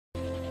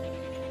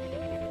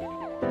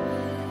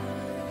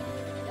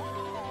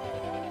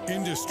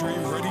Industry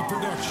Ready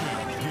Production,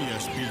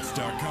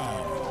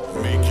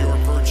 psbeats.com. Make your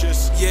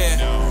purchase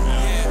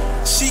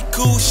now. She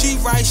cool, she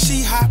right,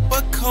 she hot,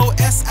 but cold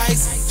as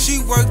ice.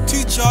 She work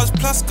 2 jobs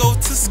plus go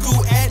to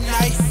school at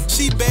night.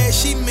 She bad,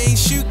 she mean,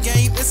 shoot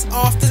game, it's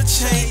off the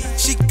chain.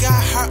 She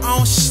got her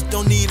own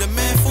don't need a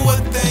man for a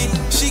thing.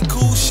 She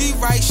cool, she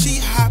right, she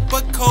hot,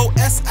 but cold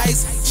as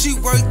ice. She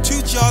work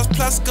 2 jobs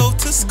plus go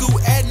to school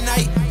at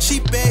night. She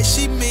bad,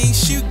 she mean,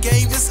 shoot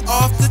game, it's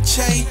off the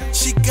chain.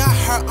 She got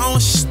her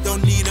own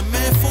don't need a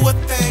man for a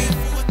thing.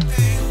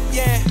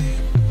 Yeah,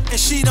 and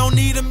she don't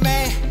need a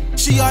man.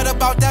 She all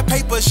about that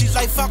paper, she's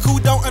like, fuck who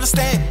don't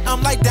understand.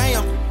 I'm like,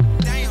 damn,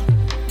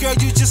 girl,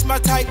 you just my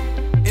type.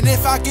 And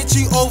if I get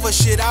you over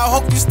shit, I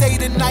hope you stay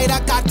tonight. I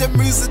got the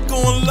music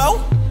going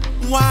low,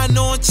 wine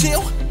on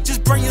chill.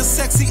 Just bring your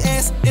sexy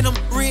ass in them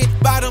red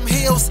bottom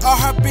heels. Are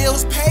her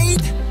bills paid?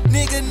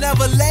 Nigga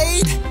never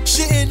laid.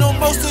 Shitting on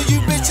most of you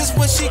bitches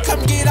when she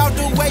come get out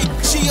the way.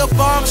 She a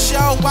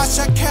bombshell, watch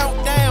her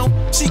count down.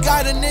 She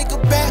got a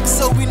nigga back,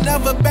 so we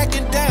never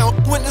backing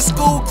down. Went to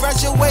school,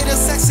 graduated,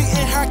 sexy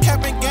in her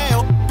cap and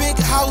gown. Big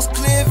house,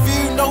 clear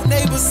view, no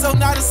neighbors, so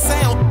not a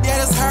sound. Yeah,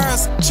 that's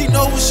hers, she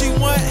know what she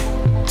want.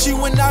 She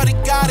went out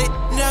and got it,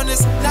 now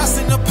this knots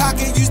in the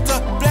pocket. Used to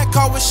black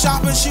car with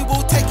shopping, she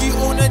will take you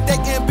on a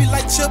date and be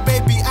like, chill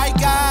baby, I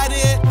got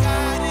it.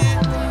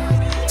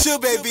 Chill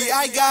baby,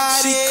 I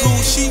got it. She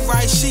cool, she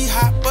right, she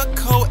hot, but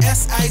cold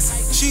as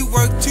ice. She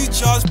work 2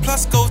 jobs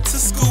plus go to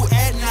school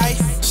at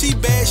night. She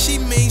bad, she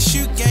mean,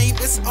 shoot game,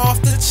 it's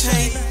off the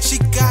chain. She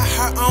got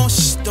her own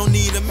don't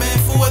need a man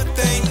for a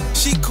thing.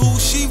 She cool,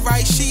 she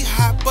right, she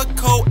hot, but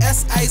cold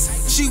as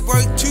ice. She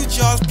work 2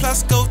 jobs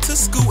plus go to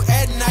school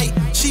at night.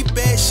 She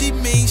bad, she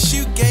mean,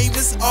 shoot game,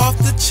 it's off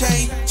the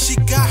chain. She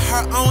got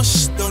her own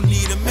don't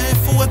need a man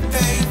for a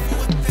thing.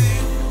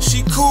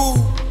 She cool,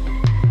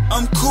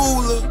 I'm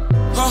cooler.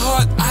 Her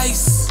heart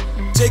ice,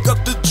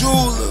 Jacob the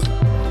jeweler.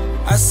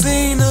 I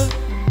seen her,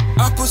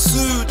 I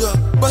pursued her,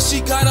 but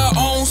she got her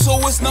own, so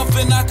it's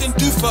nothing I can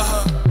do for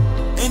her.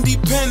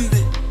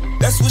 Independent,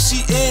 that's what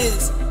she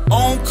is.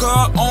 Own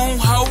car, own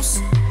house,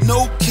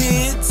 no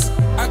kids.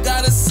 I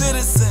got a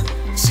citizen,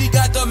 she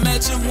got the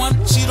matching one.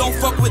 She don't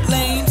fuck with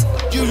lanes,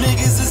 you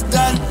niggas is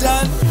done,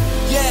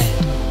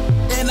 yeah.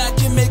 And I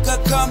can make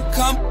her come.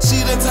 She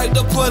the type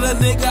to put a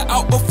nigga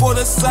out before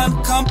the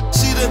sun come.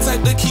 She the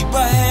type to keep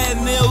her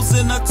hand nails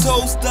and her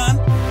toes done.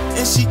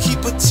 And she keep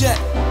a check,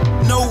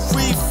 no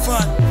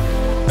refund.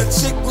 A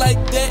chick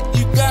like that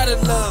you gotta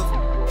love.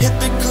 Hit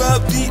the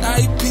club,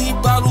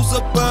 VIP, bottles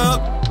of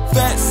bub.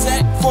 Fat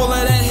sack, full of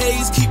that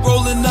haze, keep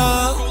rolling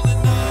up.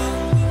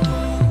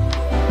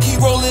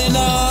 Keep rolling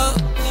up.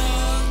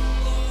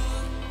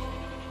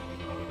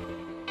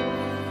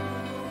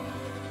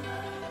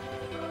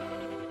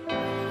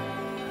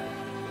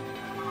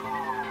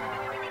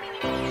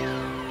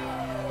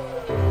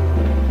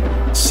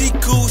 She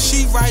cool,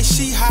 she right,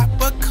 she hot,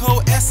 but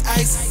cold as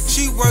ice.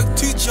 She work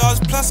 2 jobs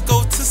plus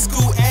go to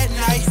school at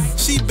night.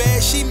 She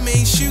bad, she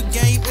mean, shoot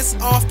game, it's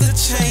off the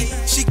chain.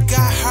 She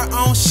got her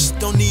own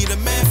don't need a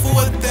man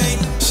for a thing.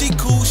 She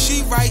cool,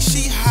 she right,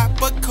 she hot,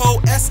 but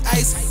cold as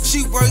ice.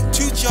 She work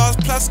 2 jobs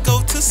plus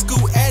go to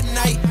school at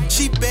night.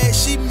 She bad,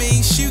 she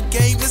mean, shoot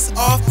game, it's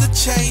off the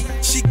chain.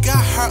 She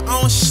got her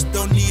own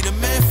don't need a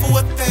man for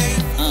a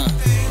thing.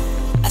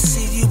 I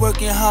see you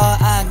working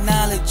hard, I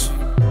acknowledge you.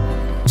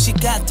 She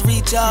got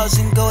 3 jobs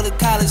and go to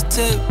college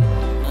too.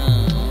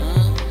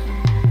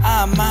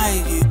 I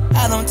admire you.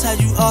 I don't tell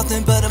you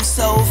often, but I'm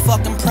so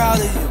fucking proud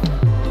of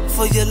you.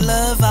 For your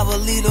love, I will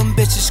leave them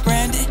bitches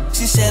stranded.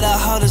 She said her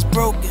heart is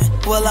broken.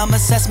 Well, I'm a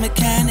sex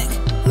mechanic.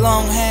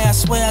 Long hair, I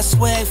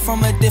swear,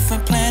 from a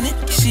different planet.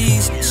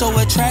 She's so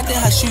attractive,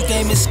 her shoe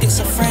game is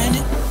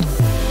schizophrenic.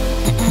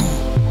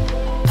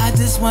 I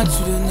just want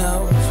you to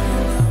know,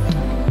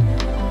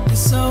 you're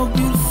so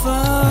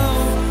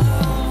beautiful.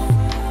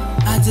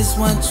 I just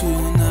want you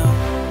to know,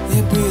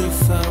 you're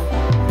beautiful,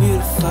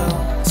 beautiful.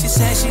 She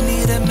said she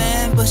need a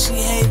man, but she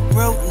hate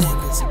broke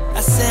niggas. I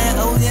said,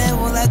 oh yeah,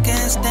 well I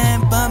can't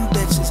stand bum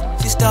bitches.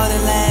 She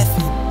started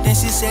laughing, then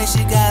she said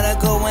she got